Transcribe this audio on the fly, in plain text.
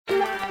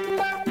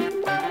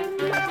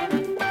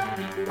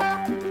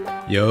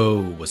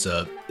Yo, what's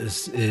up?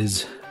 This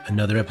is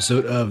another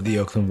episode of the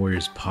Oakland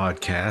Warriors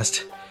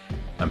podcast.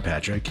 I'm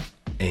Patrick,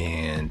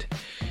 and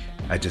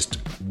I just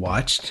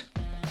watched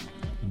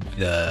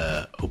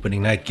the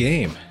opening night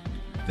game.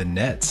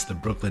 The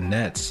Brooklyn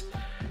Nets,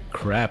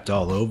 crapped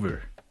all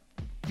over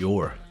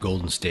your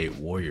Golden State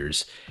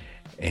Warriors,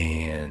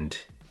 and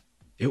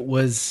it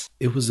was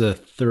a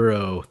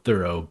thorough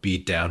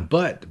beatdown.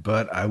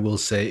 But I will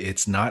say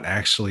it's not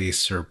actually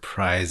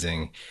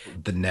surprising.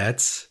 The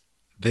Nets,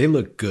 they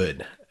look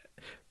good.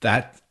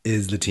 That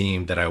is the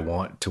team that I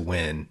want to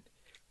win,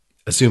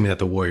 assuming that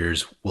the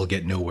Warriors will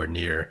get nowhere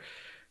near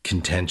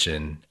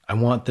contention. I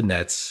want the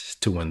Nets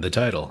to win the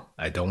title.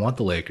 I don't want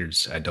the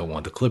Lakers. I don't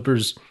want the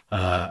Clippers.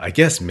 I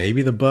guess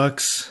maybe the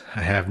Bucks.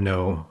 I have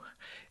no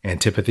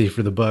antipathy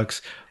for the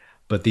Bucks,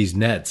 but these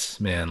Nets,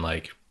 man,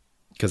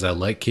 because I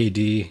like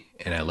KD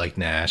and I like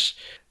Nash,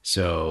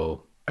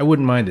 so I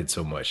wouldn't mind it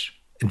so much.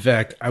 In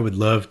fact, I would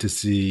love to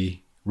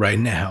see right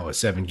now a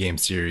 7-game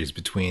series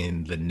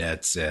between the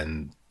Nets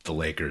and the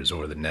Lakers,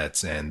 or the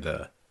Nets and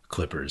the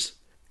Clippers.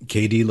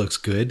 KD looks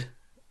good.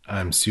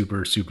 I'm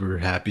super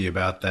happy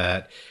about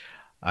that.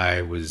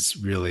 I was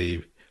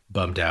really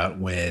bummed out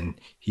when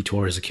he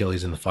tore his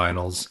Achilles in the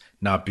finals,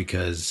 not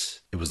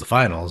because it was the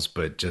finals,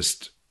 but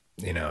just,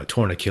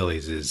 torn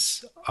Achilles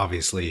is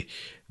obviously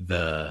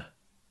the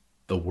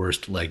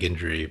worst leg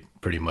injury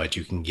pretty much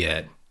you can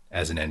get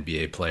as an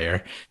NBA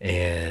player.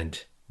 And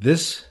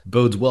this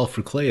bodes well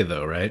for Clay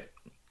though, right?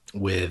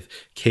 With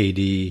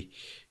KD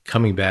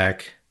coming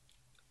back,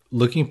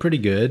 looking pretty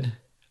good.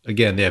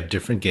 Again, they have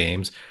different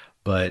games,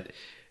 but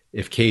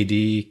if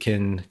KD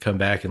can come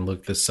back and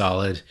look this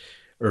solid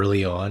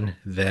early on,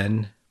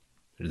 then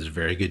there's a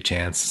very good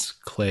chance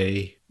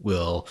Clay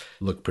will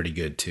look pretty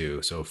good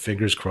too. So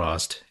fingers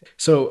crossed.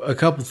 So a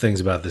couple things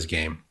about this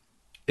game.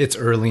 It's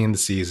early in the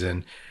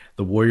season.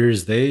 The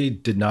Warriors, they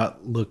did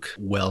not look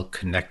well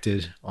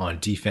connected on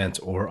defense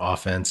or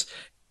offense,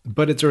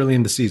 but it's early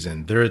in the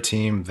season. They're a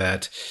team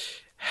that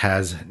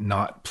has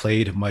not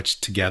played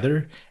much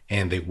together,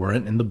 and they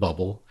weren't in the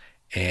bubble.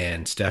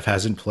 And Steph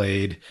hasn't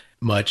played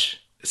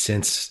much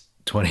since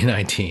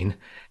 2019.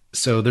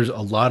 So there's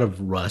a lot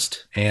of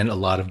rust and a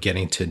lot of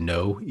getting to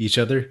know each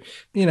other.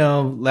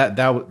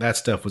 That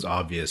stuff was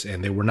obvious,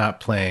 and they were not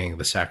playing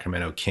the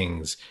Sacramento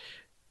Kings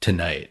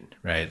tonight,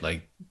 right?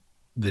 Like,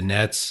 the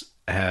Nets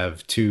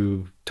have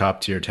two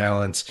top-tier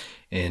talents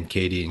in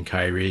KD and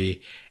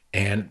Kyrie,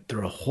 and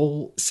they're a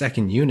whole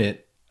second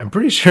unit. I'm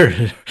pretty sure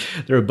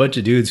there are a bunch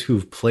of dudes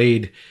who've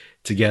played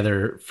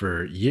together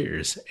for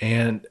years,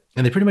 and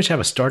they pretty much have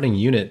a starting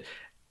unit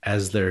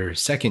as their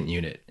second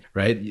unit,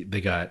 right? They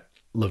got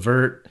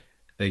LeVert,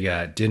 they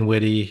got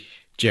Dinwiddie,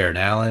 Jared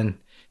Allen.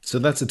 So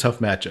that's a tough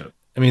matchup.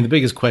 I mean, the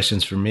biggest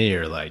questions for me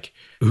are like,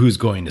 who's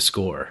going to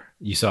score?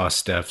 You saw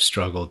Steph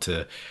struggle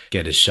to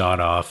get his shot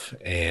off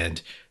and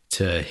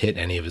to hit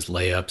any of his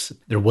layups.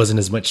 There wasn't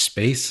as much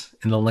space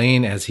in the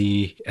lane as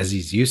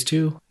he's used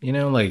to.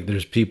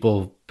 There's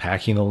people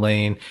packing the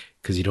lane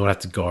because you don't have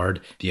to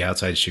guard the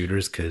outside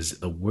shooters, because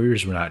the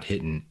Warriors were not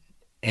hitting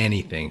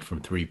anything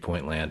from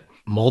 3-point land.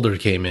 Mulder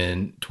came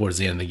in towards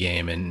the end of the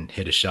game and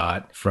hit a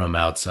shot from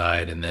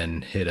outside and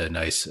then hit a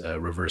nice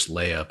reverse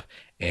layup.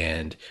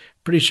 And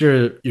pretty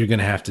sure you're going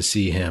to have to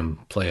see him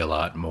play a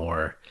lot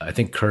more. I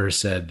think Kerr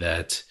said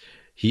that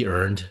he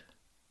earned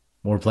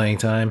more playing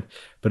time,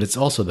 but it's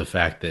also the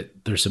fact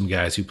that there's some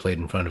guys who played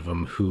in front of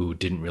him who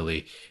didn't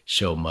really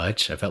show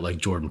much. I felt like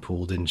Jordan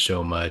Poole didn't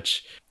show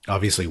much.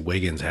 Obviously,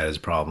 Wiggins had his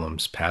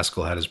problems.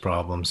 Pascal had his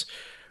problems.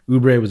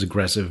 Oubre was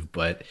aggressive,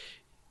 but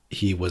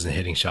he wasn't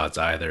hitting shots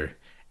either.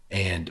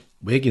 And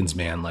Wiggins,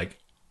 man,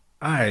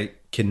 I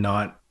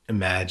cannot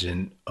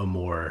imagine a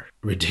more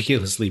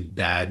ridiculously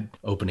bad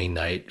opening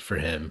night for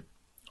him.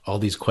 All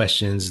these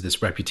questions,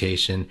 this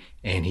reputation,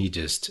 and he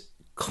just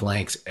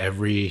clanks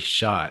every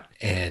shot,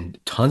 and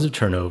tons of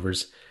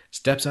turnovers,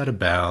 steps out of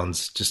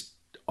bounds, just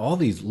all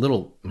these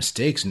little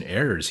mistakes and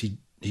errors.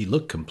 He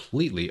looked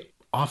completely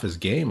off his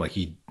game, like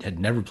he had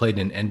never played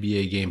an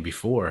NBA game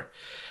before.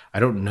 I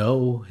don't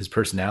know his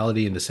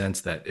personality in the sense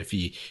that if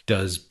he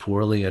does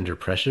poorly under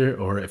pressure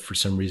or if for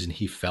some reason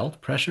he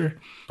felt pressure,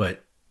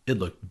 but it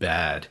looked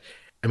bad.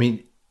 I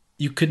mean,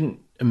 you couldn't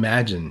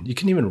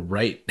even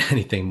write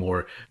anything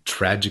more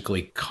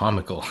tragically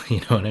comical.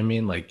 You know what I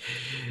mean? Like,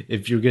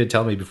 if you're going to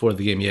tell me before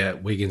the game, yeah,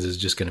 Wiggins is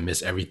just going to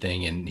miss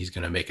everything and he's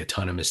going to make a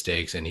ton of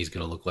mistakes and he's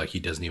going to look like he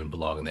doesn't even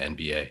belong in the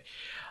NBA,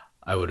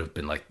 I would have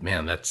been like,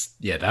 man, that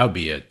would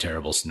be a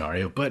terrible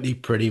scenario. But he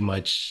pretty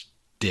much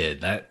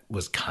did. That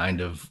was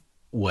kind of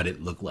what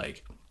it looked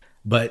like.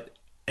 But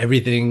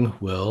everything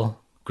will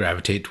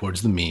gravitate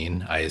towards the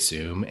mean, I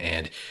assume,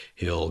 and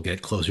he'll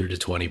get closer to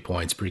 20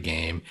 points per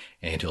game,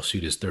 and he'll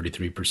shoot his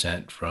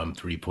 33% from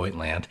 3-point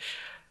land,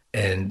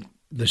 and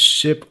the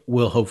ship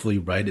will hopefully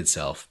right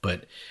itself.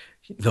 But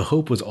the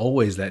hope was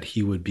always that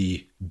he would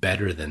be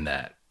better than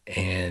that,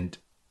 and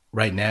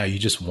right now you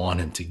just want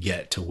him to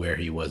get to where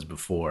he was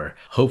before.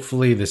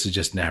 Hopefully this is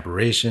just an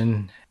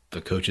aberration.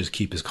 The coaches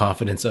keep his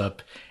confidence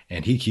up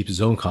and he keeps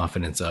his own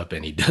confidence up,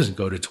 and he doesn't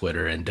go to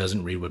Twitter and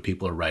doesn't read what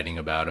people are writing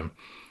about him,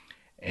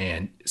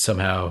 and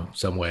somehow,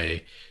 some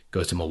way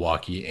goes to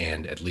Milwaukee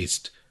and at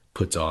least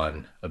puts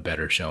on a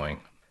better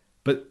showing.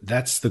 But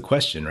that's the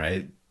question,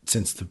 right?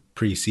 Since the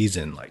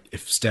preseason, like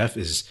if Steph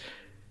is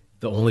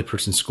the only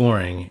person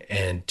scoring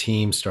and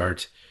teams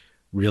start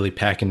really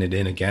packing it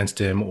in against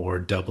him or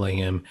doubling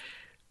him,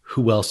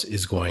 who else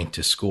is going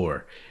to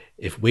score?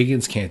 If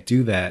Wiggins can't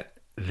do that,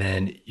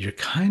 then you're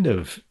kind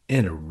of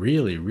in a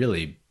really,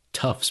 really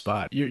tough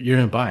spot. You're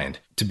in a bind.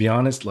 To be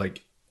honest,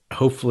 like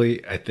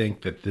hopefully I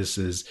think that this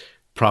is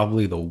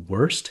probably the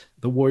worst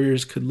the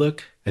Warriors could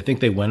look. I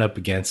think they went up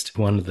against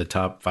one of the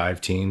top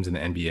 5 teams in the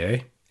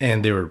NBA,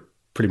 and they were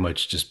pretty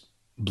much just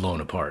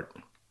blown apart.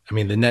 I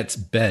mean, the Nets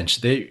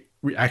bench, they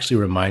actually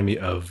remind me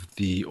of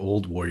the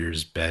old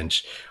Warriors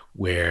bench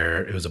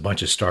where it was a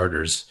bunch of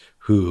starters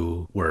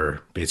who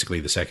were basically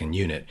the second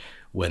unit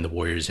when the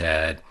Warriors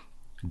had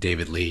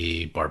David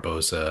Lee,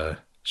 Barbosa,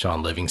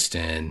 Sean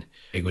Livingston.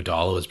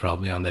 Iguodala was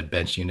probably on that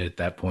bench unit at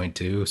that point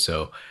too.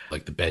 So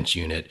like the bench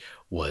unit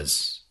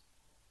was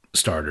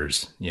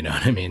starters, you know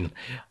what I mean?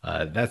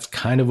 That's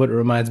kind of what it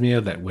reminds me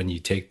of, that when you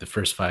take the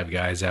first 5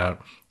 guys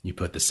out, you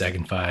put the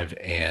second 5,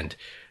 and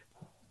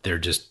they're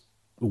just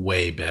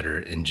way better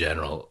in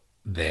general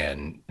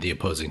than the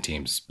opposing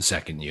team's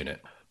second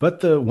unit. But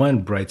the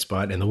one bright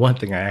spot, and the one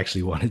thing I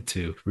actually wanted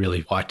to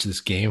really watch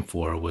this game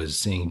for, was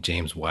seeing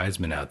James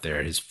Wiseman out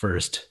there, his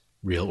first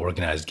real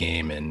organized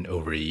game in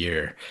over a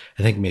year.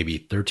 I think maybe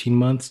 13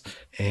 months.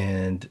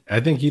 And I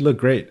think he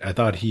looked great. I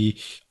thought he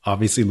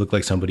obviously looked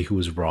like somebody who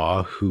was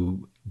raw,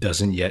 who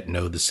doesn't yet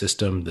know the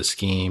system, the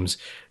schemes,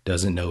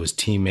 doesn't know his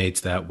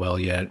teammates that well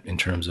yet in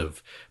terms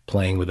of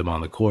playing with him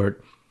on the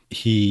court.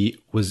 He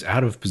was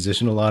out of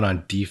position a lot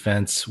on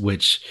defense,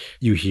 which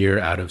you hear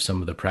out of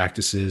some of the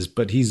practices,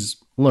 but he's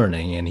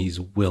learning and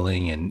he's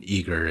willing and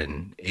eager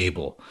and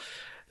able.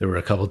 There were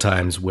a couple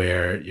times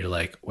where you're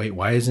like, wait,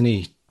 why isn't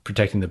he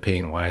protecting the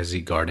paint? Why is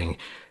he guarding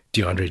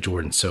DeAndre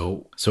Jordan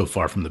so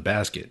far from the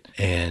basket?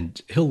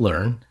 And he'll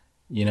learn,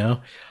 you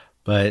know,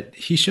 but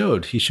he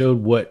showed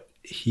what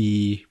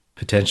he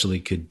potentially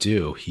could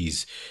do.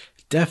 He's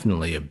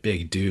definitely a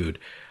big dude.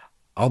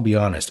 I'll be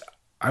honest,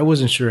 I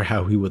wasn't sure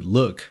how he would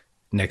look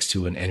next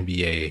to an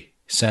NBA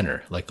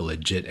center, like a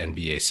legit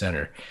NBA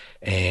center.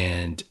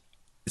 And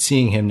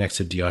seeing him next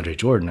to DeAndre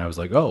Jordan, I was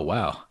like, oh,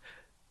 wow,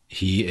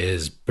 he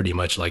is pretty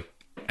much like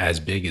as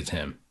big as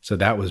him. So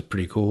that was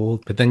pretty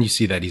cool. But then you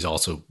see that he's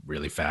also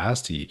really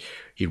fast. He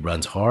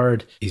runs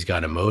hard. He's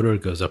got a motor,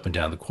 goes up and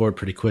down the court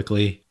pretty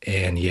quickly,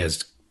 and he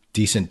has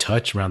decent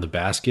touch around the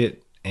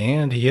basket.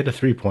 And he hit a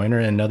 3-pointer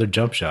and another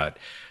jump shot.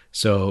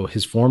 So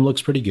his form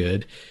looks pretty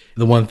good.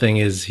 The one thing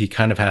is he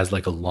kind of has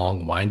like a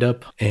long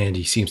windup and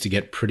he seems to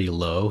get pretty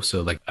low.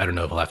 So like, I don't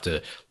know if he'll have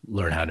to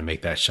learn how to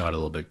make that shot a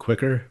little bit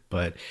quicker,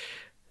 but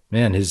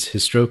man, his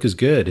stroke is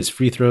good. His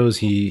free throws,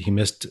 he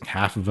missed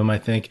half of them, I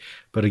think.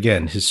 But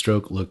again, his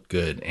stroke looked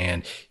good.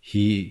 And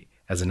he,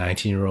 as a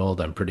 19-year-old,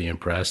 I'm pretty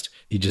impressed.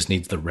 He just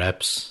needs the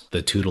reps,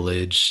 the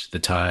tutelage, the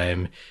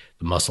time,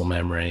 the muscle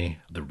memory,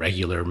 the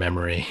regular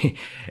memory,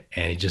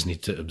 and he just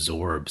needs to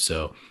absorb.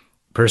 So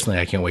personally,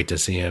 I can't wait to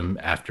see him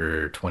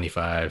after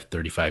 25,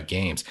 35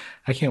 games.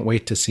 I can't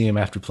wait to see him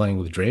after playing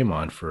with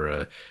Draymond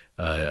for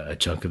a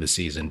chunk of the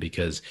season,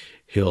 because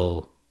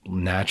he'll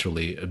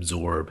naturally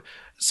absorb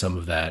some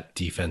of that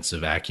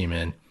defensive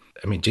acumen.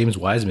 I mean, James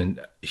Wiseman,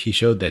 he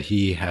showed that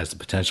he has the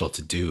potential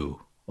to do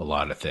a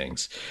lot of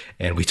things.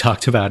 And we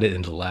talked about it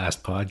in the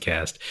last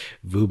podcast,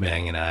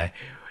 Vubang and I,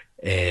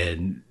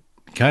 and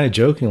kind of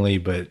jokingly,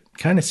 but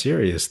kind of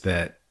serious,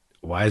 that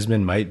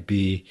Wiseman might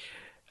be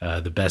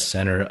the best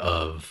center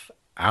of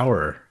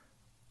our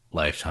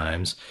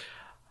lifetimes,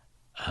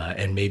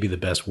 and maybe the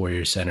best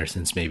Warriors center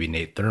since maybe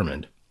Nate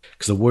Thurmond.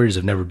 Because the Warriors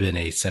have never been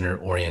a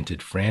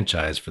center-oriented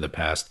franchise for the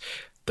past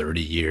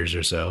 30 years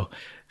or so.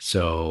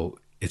 So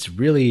it's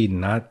really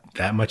not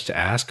that much to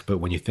ask, but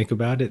when you think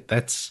about it,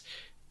 that's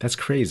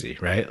crazy,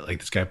 right? Like,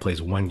 this guy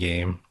plays one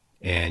game,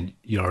 and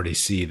you already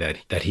see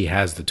that he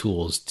has the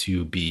tools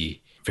to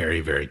be very,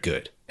 very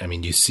good. I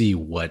mean, you see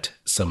what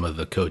some of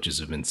the coaches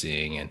have been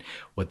seeing and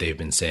what they've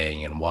been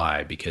saying and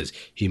why, because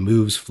he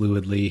moves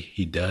fluidly.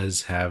 He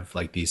does have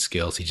like these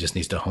skills. He just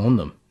needs to hone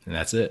them, and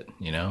that's it,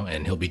 you know,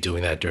 and he'll be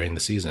doing that during the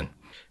season.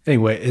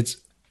 Anyway, it's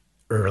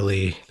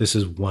early. This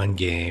is one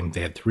game.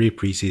 They had 3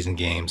 preseason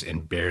games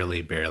and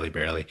barely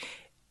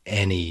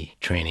any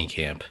training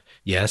camp.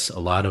 Yes, a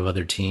lot of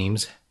other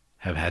teams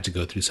have had to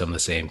go through some of the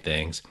same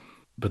things,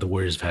 but the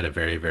Warriors have had a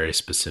very, very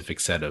specific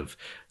set of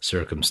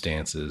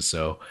circumstances.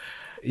 So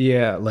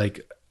yeah,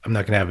 like, I'm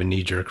not going to have a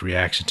knee-jerk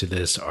reaction to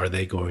this. Are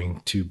they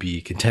going to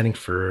be contending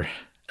for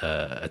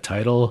a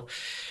title?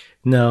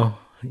 No,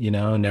 you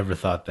know, never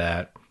thought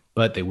that.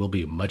 But they will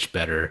be much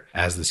better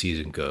as the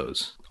season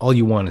goes. All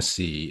you want to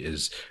see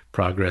is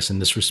progress in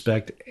this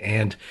respect,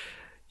 and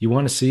you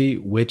want to see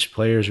which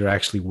players are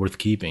actually worth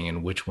keeping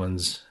and which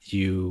ones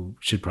you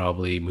should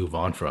probably move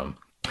on from.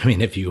 I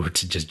mean, if you were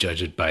to just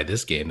judge it by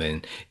this game,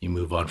 then you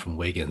move on from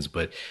Wiggins.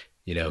 But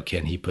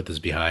Can he put this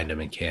behind him,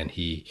 and can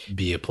he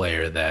be a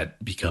player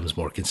that becomes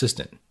more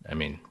consistent? I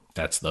mean,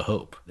 that's the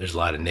hope. There's a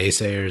lot of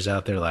naysayers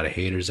out there, a lot of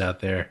haters out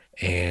there,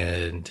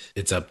 and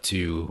it's up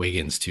to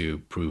Wiggins to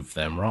prove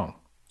them wrong.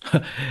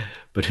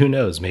 But who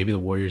knows? Maybe the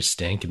Warriors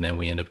stink, and then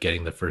we end up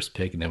getting the first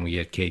pick, and then we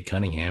get Cade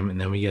Cunningham,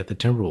 and then we get the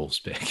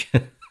Timberwolves pick.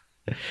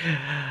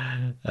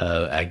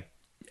 I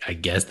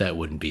guess that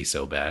wouldn't be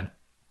so bad.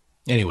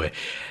 Anyway,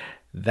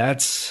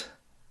 that's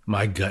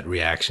my gut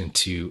reaction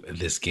to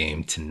this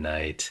game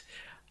tonight.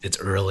 It's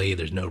early.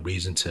 There's no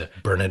reason to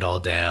burn it all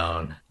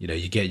down.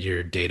 You get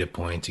your data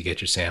points, you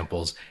get your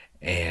samples,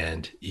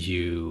 and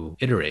you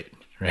iterate,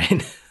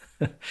 right?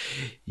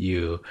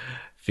 You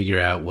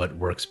figure out what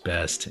works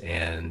best.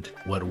 And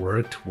what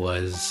worked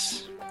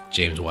was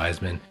James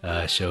Wiseman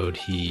showed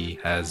he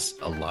has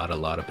a lot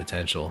of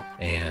potential.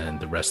 And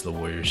the rest of the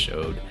Warriors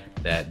showed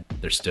that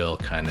they're still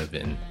kind of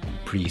in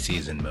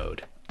preseason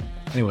mode.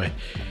 Anyway,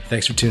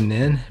 thanks for tuning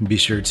in. Be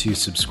sure to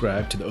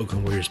subscribe to the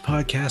Oakland Warriors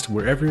podcast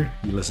wherever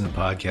you listen to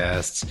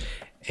podcasts.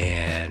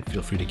 And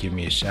feel free to give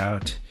me a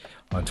shout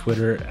on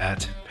Twitter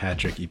at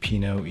Patrick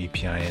Epino,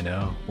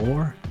 E-P-I-N-O,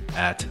 or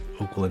at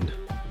Oakland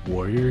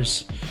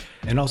Warriors.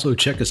 And also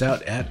check us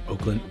out at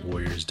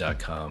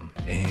oaklandwarriors.com.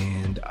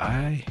 And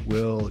I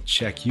will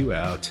check you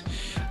out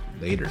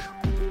later.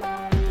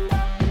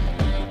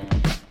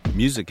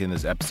 Music in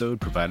this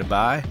episode provided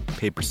by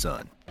Paper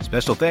Sun.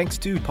 Special thanks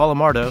to Paul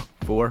Amardo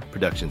for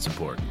production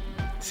support.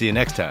 See you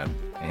next time,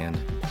 and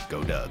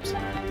go Dubs.